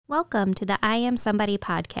Welcome to the I Am Somebody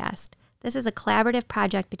podcast. This is a collaborative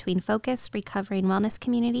project between Focus, Recovery and Wellness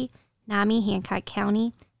Community, NAMI, Hancock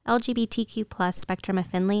County, LGBTQ+ Spectrum of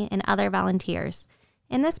Findlay, and other volunteers.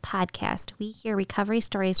 In this podcast, we hear recovery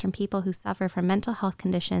stories from people who suffer from mental health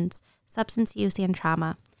conditions, substance use, and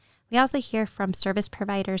trauma. We also hear from service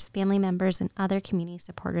providers, family members, and other community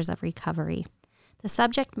supporters of recovery. The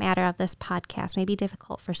subject matter of this podcast may be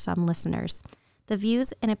difficult for some listeners. The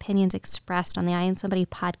views and opinions expressed on the I Am Somebody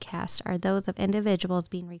podcast are those of individuals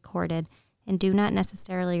being recorded and do not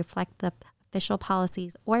necessarily reflect the official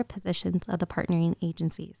policies or positions of the partnering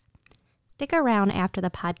agencies. Stick around after the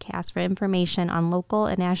podcast for information on local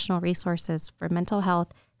and national resources for mental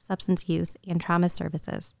health, substance use, and trauma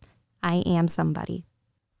services. I am somebody.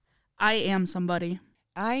 I am somebody.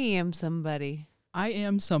 I am somebody. I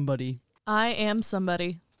am somebody. I am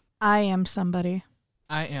somebody. I am somebody.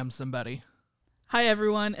 I am somebody. Hi,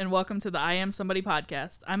 everyone, and welcome to the I Am Somebody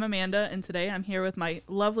podcast. I'm Amanda, and today I'm here with my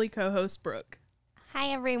lovely co-host, Brooke. Hi,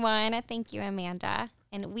 everyone. Thank you, Amanda.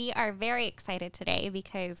 And we are very excited today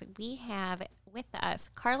because we have with us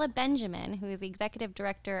Carla Benjamin, who is the Executive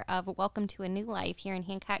Director of Welcome to a New Life here in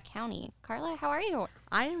Hancock County. Carla, how are you?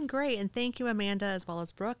 I am great, and thank you, Amanda, as well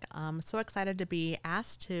as Brooke. I'm so excited to be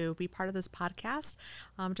asked to be part of this podcast,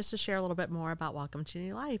 just to share a little bit more about Welcome to a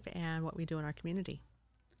New Life and what we do in our community.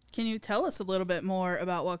 Can you tell us a little bit more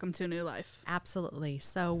about Welcome to a New Life? Absolutely.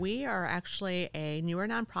 So we are actually a newer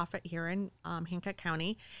nonprofit here in Hancock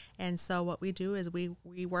County. And so what we do is we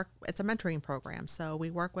work, it's a mentoring program. So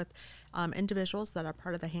we work with individuals that are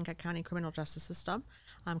part of the Hancock County criminal justice system,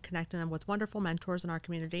 connecting them with wonderful mentors in our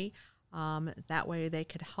community. That way they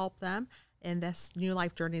could help them in this new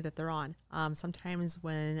life journey that they're on. Sometimes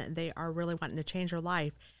when they are really wanting to change their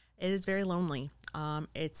life, it is very lonely.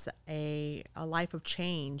 It's a life of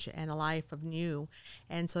change and a life of new.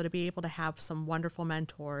 And so to be able to have some wonderful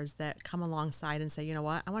mentors that come alongside and say, you know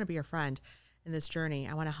what, I want to be your friend in this journey.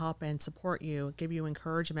 I want to help and support you, give you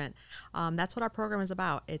encouragement. That's what our program is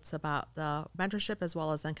about. It's about the mentorship as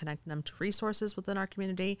well as then connecting them to resources within our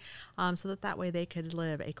community so that way they could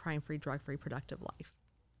live a crime-free, drug-free, productive life.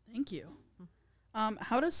 Thank you.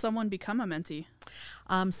 How does someone become a mentee?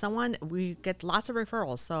 We get lots of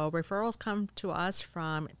referrals. So referrals come to us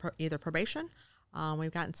from either probation. We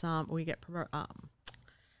get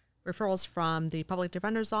referrals from the public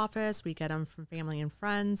defender's office. We get them from family and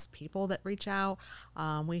friends, people that reach out.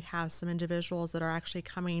 We have some individuals that are actually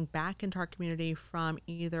coming back into our community from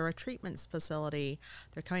either a treatment facility.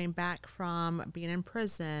 They're coming back from being in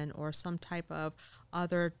prison or some type of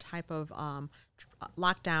other type of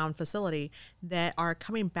lockdown facility that are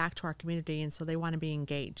coming back to our community, and so they want to be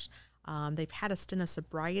engaged. They've had a stint of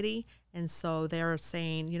sobriety, and so they're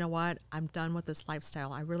saying, you know what, I'm done with this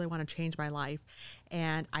lifestyle. I really want to change my life,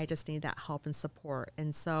 and I just need that help and support.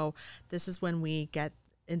 And so this is when we get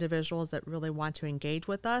individuals that really want to engage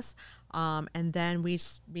with us, and then we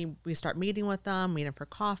start meeting with them, meeting for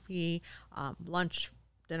coffee, lunch,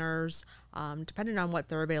 dinners, depending on what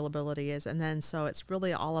their availability is. And then so it's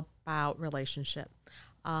really all about relationship.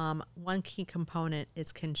 One key component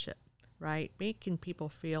is kinship, right? Making people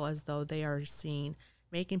feel as though they are seen,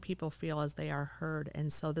 making people feel as they are heard.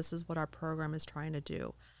 And so this is what our program is trying to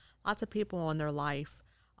do. Lots of people in their life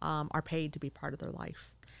are paid to be part of their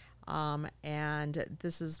life. And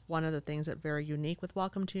this is one of the things that's very unique with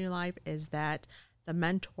Welcome to Your Life is that the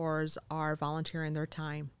mentors are volunteering their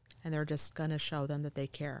time and they're just going to show them that they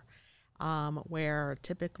care. Where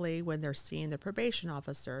typically when they're seeing their probation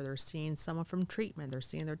officer, they're seeing someone from treatment, they're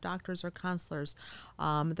seeing their doctors or counselors,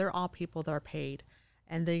 they're all people that are paid.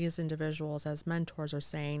 And these individuals as mentors are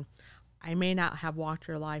saying, I may not have walked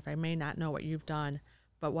your life, I may not know what you've done,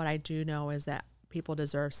 but what I do know is that people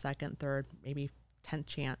deserve second, third, maybe 10th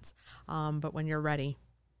chance. But when you're ready,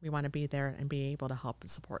 we want to be there and be able to help and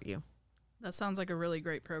support you. That sounds like a really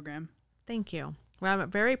great program. Thank you. Well,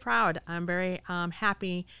 I'm very proud. I'm very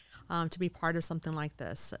happy to be part of something like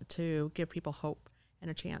this, to give people hope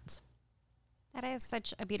and a chance. That is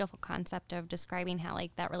such a beautiful concept of describing how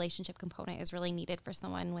like that relationship component is really needed for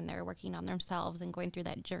someone when they're working on themselves and going through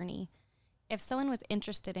that journey. If someone was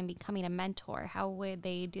interested in becoming a mentor, how would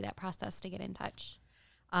they do that process to get in touch?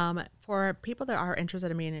 For people that are interested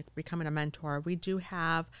in becoming a mentor, we do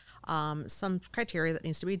have some criteria that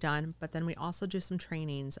needs to be done, but then we also do some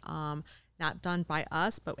trainings, not done by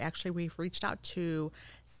us, but actually we've reached out to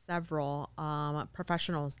several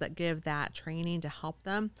professionals that give that training to help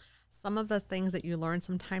them. Some of the things that you learn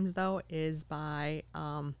sometimes, though, is by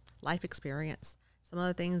life experience. Some of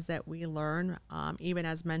the things that we learn, even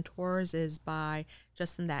as mentors, is by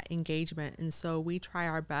just in that engagement. And so we try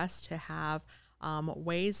our best to have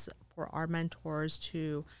ways for our mentors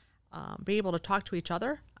to be able to talk to each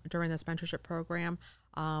other during this mentorship program.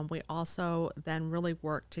 We also then really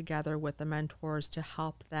work together with the mentors to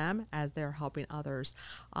help them as they're helping others.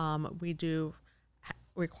 We do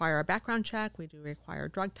require a background check. We do require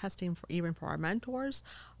drug testing even for our mentors.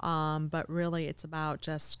 But really it's about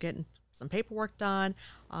just getting some paperwork done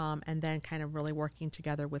and then kind of really working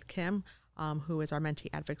together with Kim, who is our mentee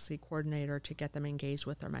advocacy coordinator, to get them engaged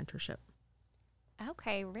with their mentorship.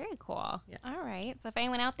 Okay, very cool. Yeah. All right. So if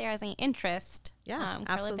anyone out there has any interest, Carla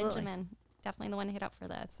absolutely. Benjamin, definitely the one to hit up for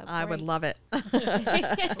this. So I would great. love it.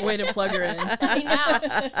 Way to plug her in. I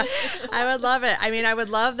know. I would love it. I mean, I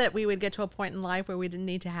would love that we would get to a point in life where we didn't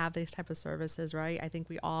need to have these type of services, right? I think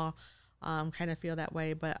we all kind of feel that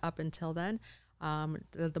way. But up until then,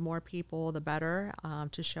 the more people, the better,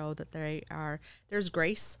 to show that there's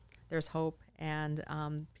grace, there's hope, and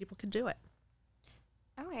people can do it.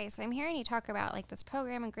 Okay, so I'm hearing you talk about like this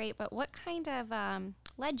program and great, but what kind of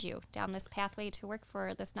led you down this pathway to work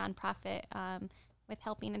for this nonprofit with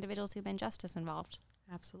helping individuals who've been justice involved?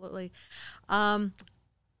 Absolutely.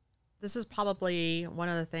 This is probably one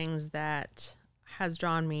of the things that has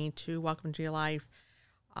drawn me to Welcome to Your Life,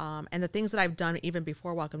 and the things that I've done even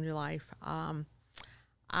before Welcome to Your Life.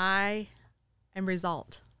 I am a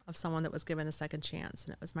result of someone that was given a second chance,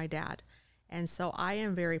 and it was my dad. And so I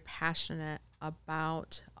am very passionate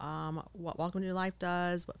about what Welcome to Your Life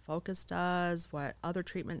does, what Focus does, what other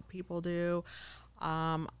treatment people do,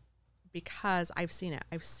 because I've seen it.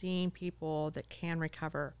 I've seen people that can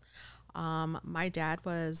recover. My dad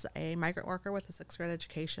was a migrant worker with a 6th grade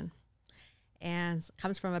education and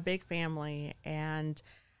comes from a big family, and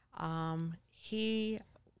he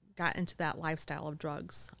got into that lifestyle of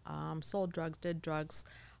drugs, sold drugs, did drugs.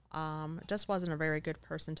 Just wasn't a very good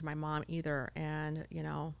person to my mom either. And,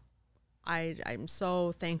 I'm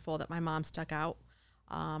so thankful that my mom stuck out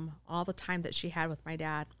all the time that she had with my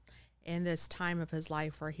dad in this time of his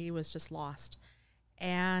life where he was just lost.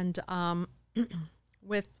 And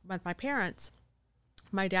with my parents,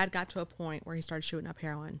 my dad got to a point where he started shooting up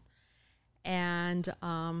heroin and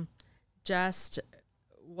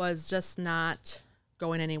was just not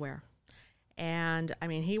going anywhere. And I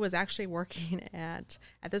mean, he was actually working at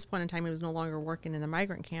this point in time, he was no longer working in the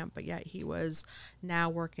migrant camp, but yet he was now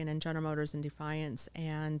working in General Motors in Defiance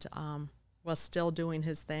and was still doing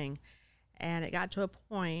his thing. And it got to a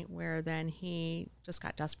point where then he just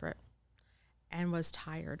got desperate and was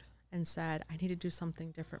tired and said, I need to do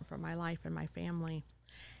something different for my life and my family.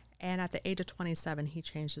 And at the age of 27, he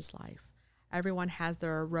changed his life. Everyone has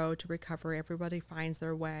their road to recovery. Everybody finds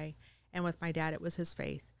their way. And with my dad, it was his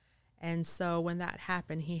faith. And so when that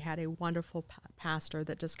happened, he had a wonderful pastor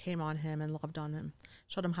that just came on him and loved on him,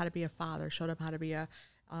 showed him how to be a father, showed him how to be a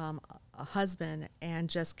husband, and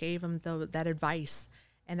just gave him that advice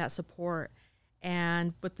and that support.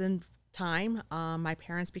 And within time, my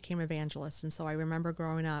parents became evangelists. And so I remember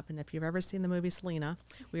growing up, and if you've ever seen the movie Selena,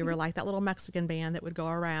 we were like that little Mexican band that would go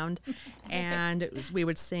around, and we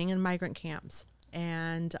would sing in migrant camps.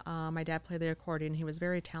 And my dad played the accordion. He was a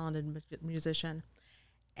very talented musician.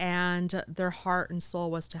 And their heart and soul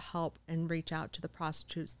was to help and reach out to the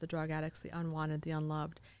prostitutes, the drug addicts, the unwanted, the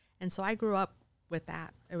unloved. And so I grew up with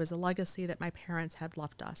that. It was a legacy that my parents had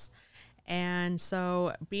left us. And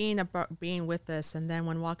so being with this, and then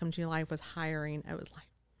when Welcome to Your Life was hiring, it was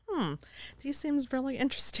like, this seems really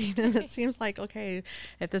interesting. And it seems like, okay,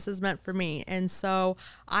 if this is meant for me. And so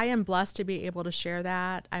I am blessed to be able to share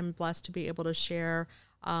that. I'm blessed to be able to share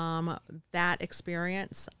that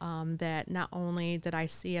experience that not only did I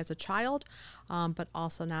see as a child, but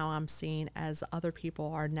also now I'm seeing as other people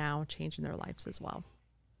are now changing their lives as well.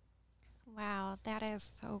 Wow, that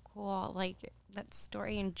is so cool. Like that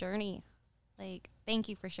story and journey. Like, thank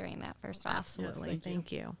you for sharing that first off. Absolutely. Yes,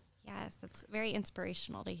 thank you. Yes, that's very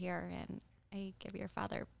inspirational to hear. And I give your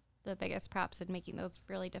father the biggest props in making those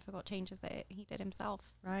really difficult changes that he did himself.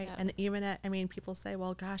 Right. Yeah. And even people say,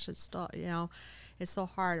 well, gosh, it's still, it's so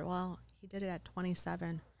hard. Well, he did it at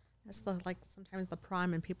 27. That's sometimes the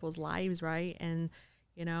prime in people's lives, right? And,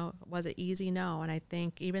 was it easy? No. And I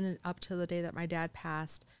think even up to the day that my dad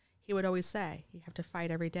passed, he would always say, you have to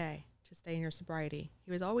fight every day to stay in your sobriety.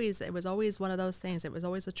 It was always one of those things. It was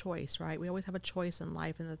always a choice, right? We always have a choice in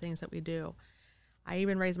life and the things that we do. I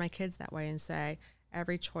even raise my kids that way and say,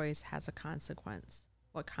 every choice has a consequence.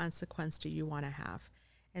 What consequence do you want to have?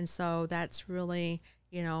 And so that's really,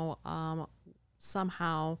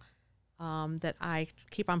 somehow that I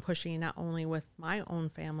keep on pushing, not only with my own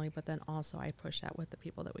family, but then also I push that with the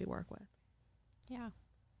people that we work with. Yeah,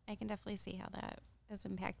 I can definitely see how that does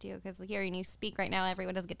impact you? Because hearing you speak right now,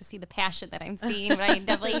 everyone doesn't get to see the passion that I'm seeing, but I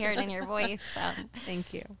definitely hear it in your voice.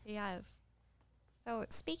 Thank you. Yes. So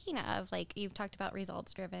speaking of, like, you've talked about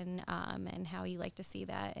results driven and how you like to see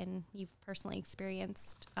that, and you've personally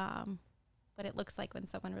experienced what it looks like when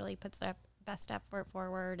someone really puts their best effort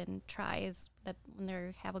forward and tries that when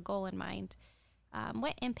they have a goal in mind.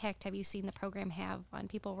 What impact have you seen the program have on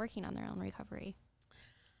people working on their own recovery?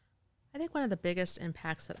 I think one of the biggest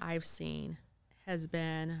impacts that I've seen has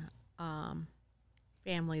been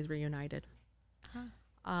families reunited.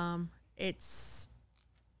 It's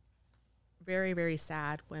very, very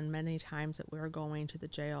sad when many times that we're going to the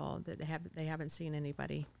jail that they haven't seen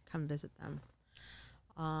anybody come visit them.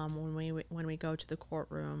 When we go to the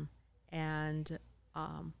courtroom and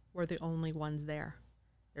we're the only ones there.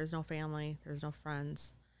 There's no family, there's no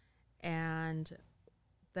friends. And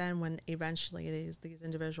then when eventually these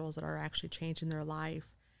individuals that are actually changing their life,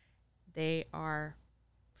 they are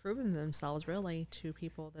proving themselves really to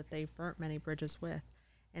people that they've burnt many bridges with.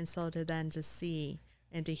 And so to see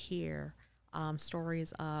and to hear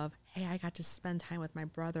stories of, hey, I got to spend time with my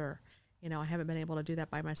brother. You know, I haven't been able to do that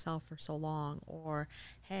by myself for so long. Or,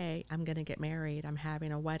 hey, I'm going to get married. I'm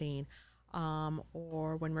having a wedding.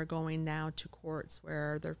 Or when we're going now to courts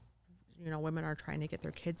where women are trying to get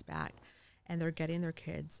their kids back and they're getting their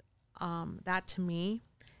kids. That to me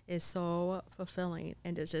is so fulfilling,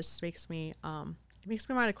 and it just makes me want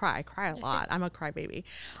to cry. I cry a lot. I'm a crybaby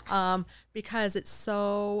because it's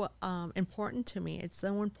so important to me. It's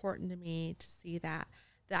so important to me to see that.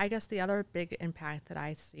 I guess the other big impact that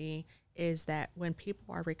I see is that when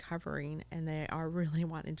people are recovering and they are really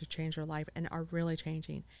wanting to change their life and are really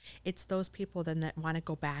changing, it's those people then that want to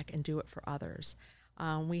go back and do it for others.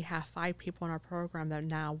 We have 5 people in our program that are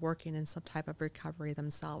now working in some type of recovery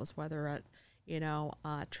themselves, whether at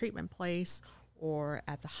a treatment place or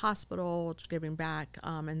at the hospital, giving back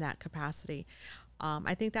in that capacity.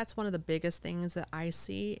 I think that's one of the biggest things that I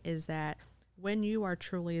see is that when you are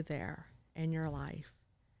truly there in your life,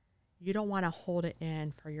 you don't want to hold it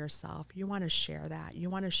in for yourself. You want to share that. You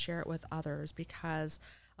want to share it with others because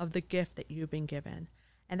of the gift that you've been given.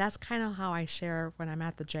 And that's kind of how I share when I'm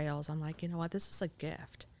at the jails. I'm like, you know what, this is a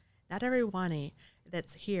gift. Not everyone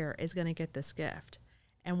that's here is going to get this gift.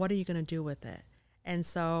 And what are you going to do with it? And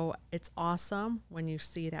so it's awesome when you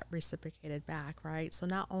see that reciprocated back, right? So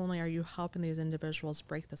not only are you helping these individuals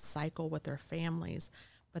break the cycle with their families,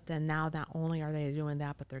 but then now not only are they doing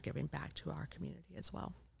that, but they're giving back to our community as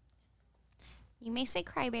well. You may say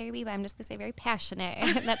crybaby, but I'm just going to say very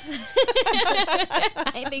passionate. That's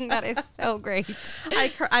I think that is so great. I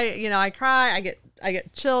cry. I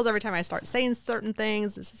get chills every time I start saying certain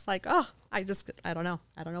things. It's just like, I don't know.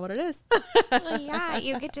 I don't know what it is. Well, yeah,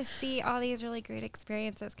 you get to see all these really great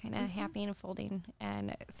experiences kind of happening and unfolding.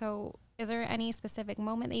 And so is there any specific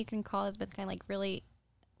moment that you can call has been kind of like really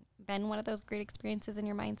been one of those great experiences in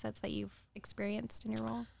your mindsets that you've experienced in your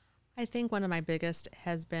role? I think one of my biggest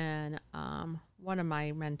has been one of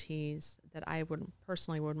my mentees that I would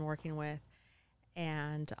personally been working with.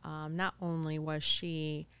 And not only was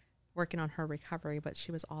she working on her recovery, but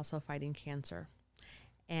she was also fighting cancer.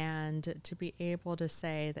 And to be able to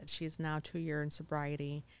say that she's now 2 years in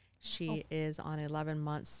sobriety, she is on 11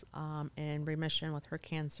 months in remission with her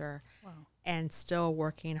cancer. Wow. And still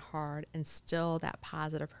working hard and still that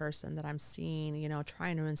positive person that I'm seeing,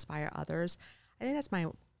 trying to inspire others. I think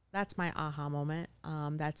that's my aha moment.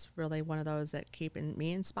 That's really one of those that keeping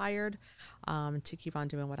me inspired to keep on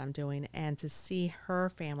doing what I'm doing, and to see her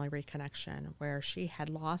family reconnection where she had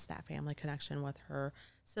lost that family connection with her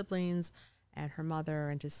siblings and her mother,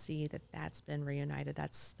 and to see that that's been reunited.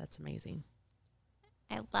 That's amazing.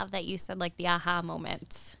 I love that you said like the aha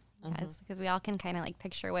moment. Yes, because we all can kind of like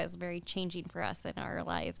picture what was very changing for us in our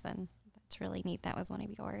lives, and that's really neat. That was one of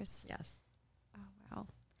yours. Yes. Oh, wow.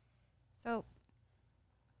 So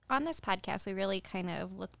on this podcast, we really kind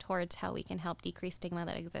of look towards how we can help decrease stigma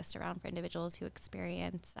that exists around for individuals who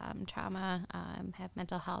experience trauma, have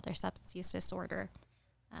mental health or substance use disorder.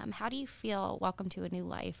 How do you feel Welcome to a New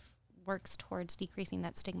Life works towards decreasing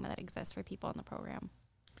that stigma that exists for people in the program?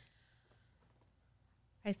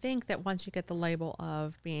 I think that once you get the label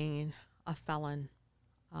of being a felon,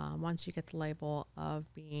 once you get the label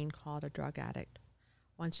of being called a drug addict,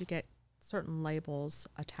 once you get certain labels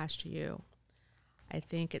attached to you, I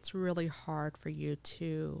think it's really hard for you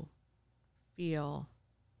to feel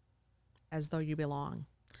as though you belong.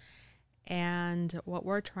 And what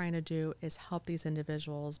we're trying to do is help these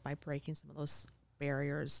individuals by breaking some of those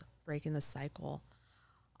barriers, breaking the cycle,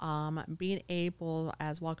 being able,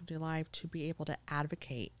 as Welcome to Life, to be able to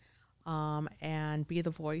advocate and be the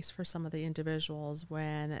voice for some of the individuals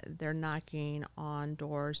when they're knocking on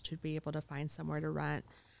doors to be able to find somewhere to rent,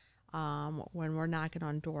 when we're knocking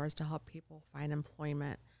on doors to help people find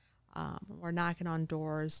employment. We're knocking on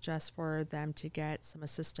doors just for them to get some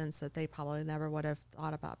assistance that they probably never would have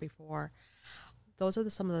thought about before. Those are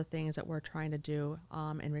some of the things that we're trying to do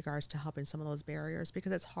in regards to helping some of those barriers,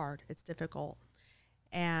 because it's hard, it's difficult.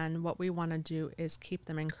 And what we want to do is keep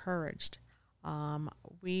them encouraged.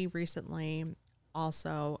 We recently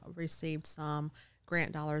also received some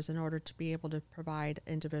grant dollars in order to be able to provide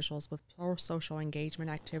individuals with social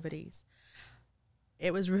engagement activities.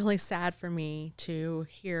 It was really sad for me to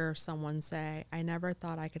hear someone say, I never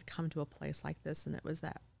thought I could come to a place like this, and it was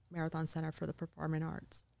that Marathon Center for the Performing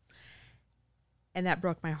Arts. And that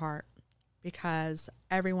broke my heart, because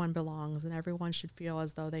everyone belongs and everyone should feel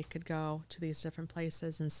as though they could go to these different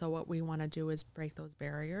places. And so what we want to do is break those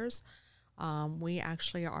barriers. We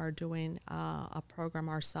actually are doing a program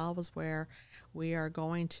ourselves where we are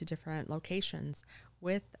going to different locations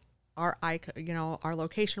with our our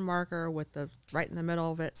location marker with the right in the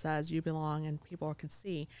middle of it says you belong, and people could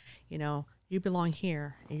see, you belong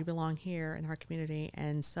here and you belong here in our community.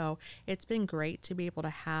 And so it's been great to be able to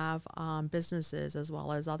have businesses as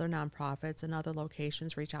well as other nonprofits and other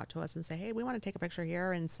locations reach out to us and say, hey, we want to take a picture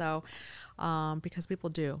here. And so because people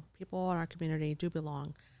in our community do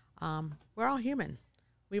belong. We're all human.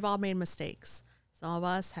 We've all made mistakes. Some of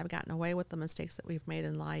us have gotten away with the mistakes that we've made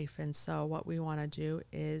in life. And so what we want to do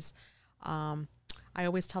is, I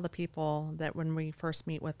always tell the people that when we first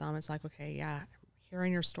meet with them, it's like, okay, yeah, I'm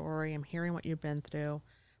hearing your story, I'm hearing what you've been through.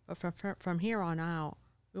 But from here on out,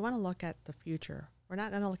 we want to look at the future. We're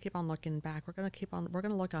not going to keep on looking back. We're going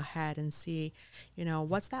to look ahead and see,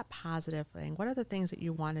 what's that positive thing? What are the things that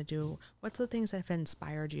you want to do? What's the things that have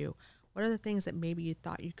inspired you? What are the things that maybe you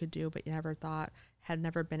thought you could do, but you had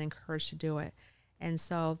never been encouraged to do it? And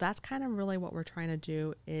so that's kind of really what we're trying to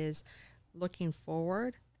do, is looking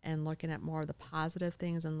forward and looking at more of the positive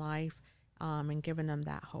things in life, and giving them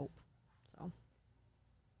that hope. So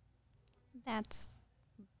that's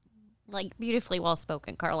beautifully well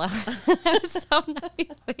spoken, Carla. So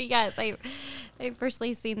nice. But yes, I've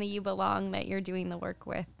personally seen the You Belong that you're doing the work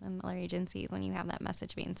with and other agencies when you have that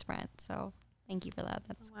message being spread. So thank you for that.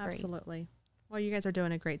 That's great. Absolutely. Well, you guys are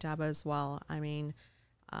doing a great job as well. I mean,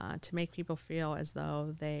 to make people feel as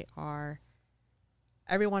though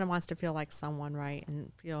everyone wants to feel like someone, right?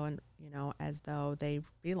 And feel, as though they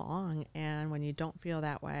belong. And when you don't feel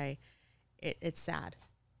that way, it's sad.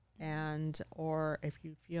 Or if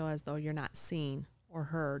you feel as though you're not seen or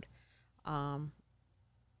heard,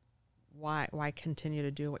 why continue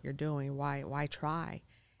to do what you're doing? Why try?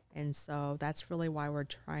 And so that's really why we're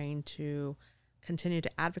trying to continue to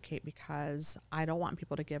advocate, because I don't want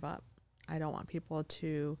people to give up. I don't want people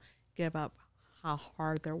to give up how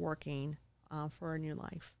hard they're working for a new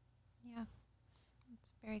life. Yeah,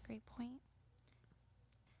 that's a very great point.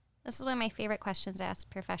 This is one of my favorite questions to ask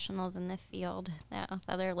professionals in the field that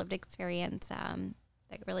also their lived experience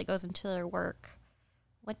that really goes into their work.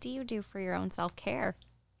 What do you do for your own self-care?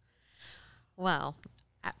 Well,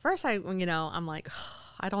 at first I'm like,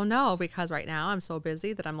 I don't know, because right now I'm so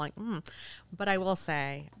busy that I'm like, But I will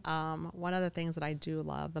say, one of the things that I do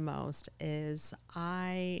love the most is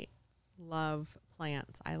I love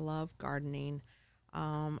plants. I love gardening.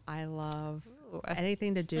 I love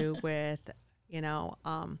anything to do with,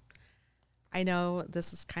 I know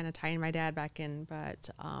this is kind of tying my dad back in,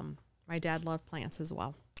 but my dad loved plants as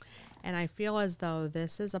well. And I feel as though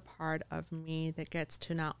this is a part of me that gets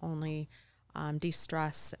to not only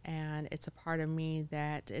de-stress, and it's a part of me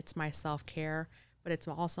that it's my self-care, but it's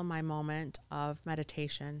also my moment of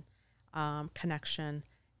meditation, connection.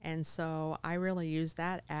 And so I really use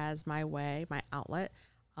that as my way, my outlet.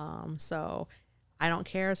 So I don't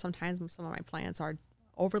care. Sometimes some of my plants are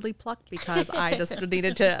overly plucked because I just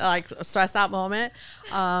needed to stress out moment.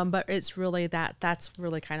 But it's really that's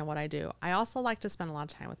really kind of what I do. I also like to spend a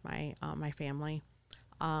lot of time with my family.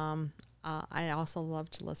 I also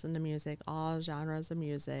love to listen to music, all genres of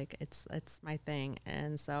music. It's my thing.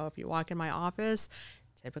 And so if you walk in my office,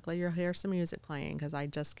 typically you'll hear some music playing, because I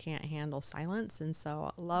just can't handle silence. And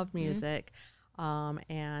so I love music.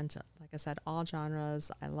 And like I said, all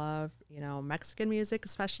genres. I love, Mexican music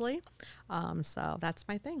especially. So that's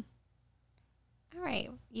my thing. All right.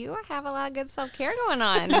 You have a lot of good self-care going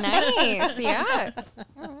on. Nice. Yeah.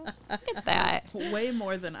 Look at that. Way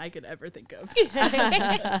more than I could ever think of.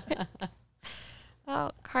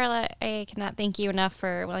 Well, Carla, I cannot thank you enough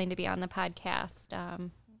for willing to be on the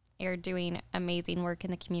podcast. You're doing amazing work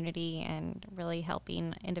in the community and really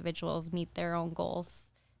helping individuals meet their own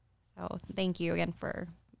goals. So thank you again for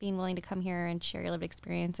being willing to come here and share your lived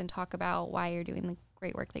experience and talk about why you're doing the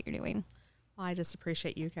great work that you're doing. Well, I just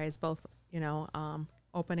appreciate you guys both,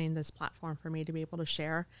 opening this platform for me to be able to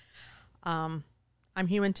share. I'm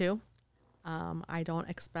human too. I don't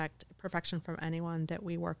expect perfection from anyone that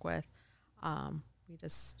we work with. We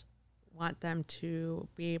just want them to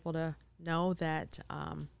be able to know that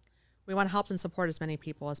we want to help and support as many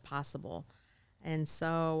people as possible. And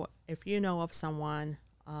so if you know of someone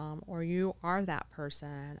or you are that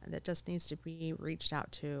person that just needs to be reached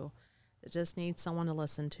out to, that just needs someone to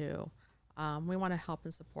listen to, we want to help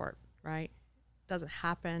and support, right? It doesn't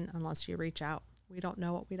happen unless you reach out. We don't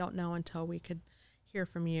know what we don't know until we could hear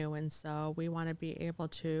from you. And so we want to be able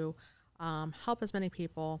to help as many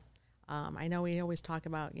people. I know we always talk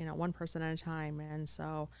about, one person at a time. And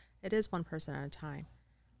so it is one person at a time.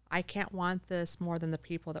 I can't want this more than the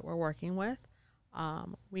people that we're working with.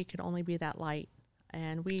 We could only be that light.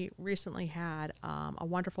 And we recently had a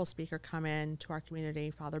wonderful speaker come in to our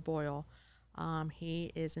community, Father Boyle.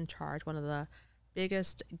 He is in charge, one of the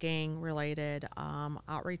biggest gang-related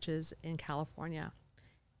outreaches in California.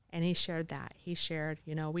 And he shared that. He shared,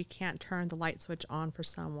 we can't turn the light switch on for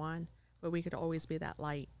someone, but we could always be that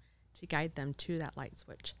light to guide them to that light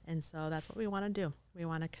switch. And so that's what we want to do. We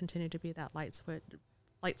want to continue to be that light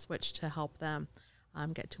switch to help them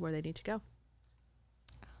get to where they need to go.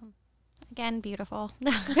 Again, beautiful.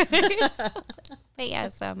 But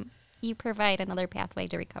yes, you provide another pathway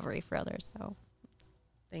to recovery for others. So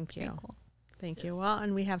thank you. Cool. Thank you. Well,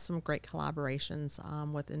 and we have some great collaborations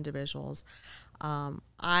with individuals.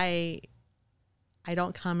 I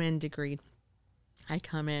don't come in degreed. I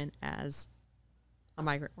come in as a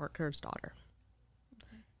migrant worker's daughter.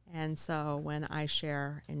 Okay. And so when I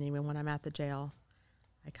share, and even when I'm at the jail,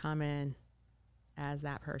 I come in as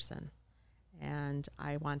that person. And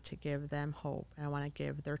I want to give them hope, and I want to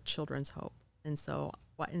give their children's hope. And so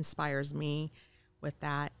what inspires me with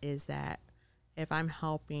that is that if I'm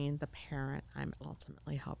helping the parent, I'm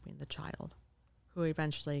ultimately helping the child, who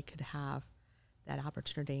eventually could have that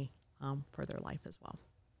opportunity for their life as well.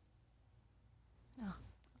 Oh,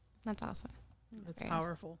 that's awesome. That's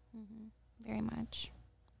powerful. Mm-hmm. Very much.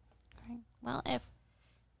 All right. Well, if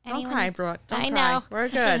Don't cry, Brooke. Don't I cry. know. We're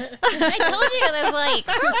good. I told you this,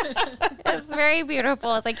 it's very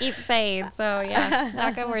beautiful, as I keep saying. So yeah,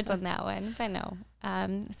 not good words on that one, but no.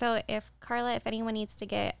 So if Carla, if anyone needs to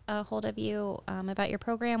get a hold of you about your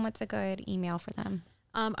program, what's a good email for them?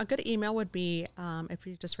 A good email would be if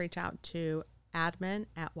you just reach out to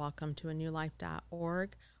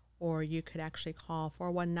admin@welcometoanewlife.org, or you could actually call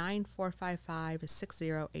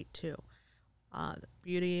 419-455-6082. The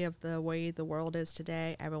beauty of the way the world is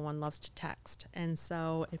today, everyone loves to text. And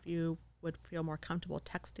so if you would feel more comfortable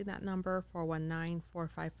texting that number,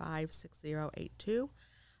 419-455-6082, feel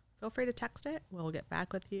free to text it. We'll get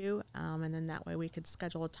back with you. And then that way we could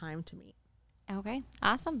schedule a time to meet. Okay,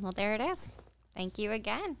 awesome. Well, there it is. Thank you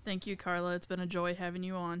again. Thank you, Carla. It's been a joy having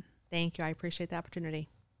you on. Thank you. I appreciate the opportunity.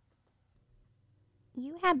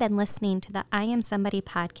 You have been listening to the I Am Somebody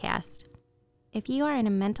podcast. If you are in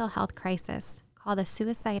a mental health crisis, call the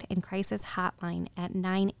Suicide and Crisis Hotline at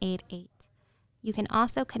 988. You can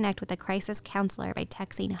also connect with a crisis counselor by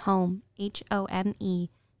texting HOME, HOME,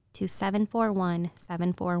 to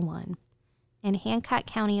 741-741. In Hancock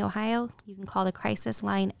County, Ohio, you can call the crisis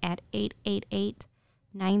line at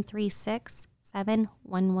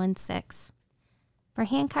 888-936-7116. For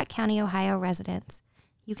Hancock County, Ohio residents,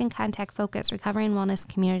 you can contact Focus Recovery and Wellness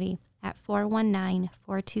Community at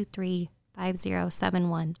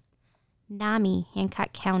 419-423-5071. NAMI,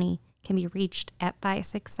 Hancock County, can be reached at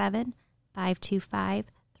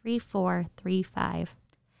 567-525-3435.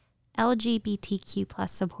 LGBTQ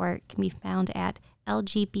plus support can be found at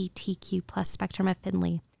LGBTQ plus Spectrum of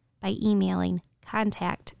Findlay by emailing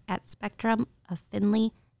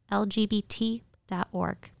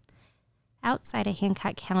contact@spectrumoffinleylgbt.org. Outside of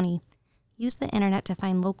Hancock County, use the internet to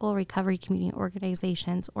find local recovery community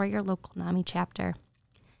organizations or your local NAMI chapter.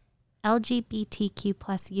 LGBTQ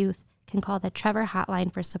plus youth can call the Trevor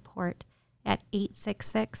Hotline for support at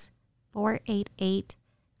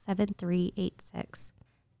 866-488-7386.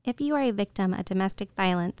 If you are a victim of domestic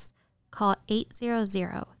violence, call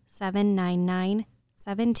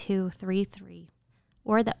 800-799-7233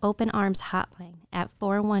 or the Open Arms Hotline at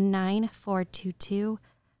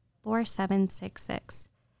 419-422-4766.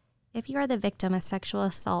 If you are the victim of sexual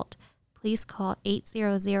assault, please call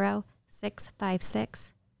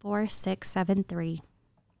 800-656-4673.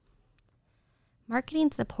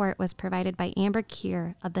 Marketing support was provided by Amber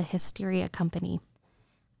Keir of the Hysteria Company.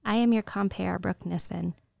 I am your compere, Brooke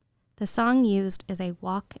Nissen. The song used is A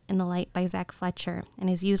Walk in the Light by Zach Fletcher and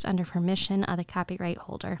is used under permission of the copyright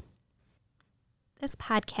holder. This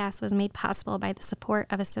podcast was made possible by the support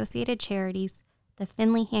of associated charities, the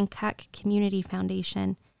Finley Hancock Community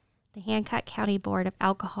Foundation, the Hancock County Board of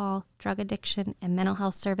Alcohol, Drug Addiction, and Mental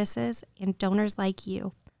Health Services, and donors like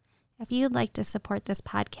you. If you'd like to support this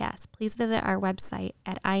podcast, please visit our website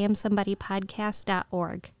at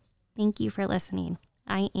iamsomebodypodcast.org. Thank you for listening.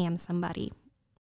 I am somebody.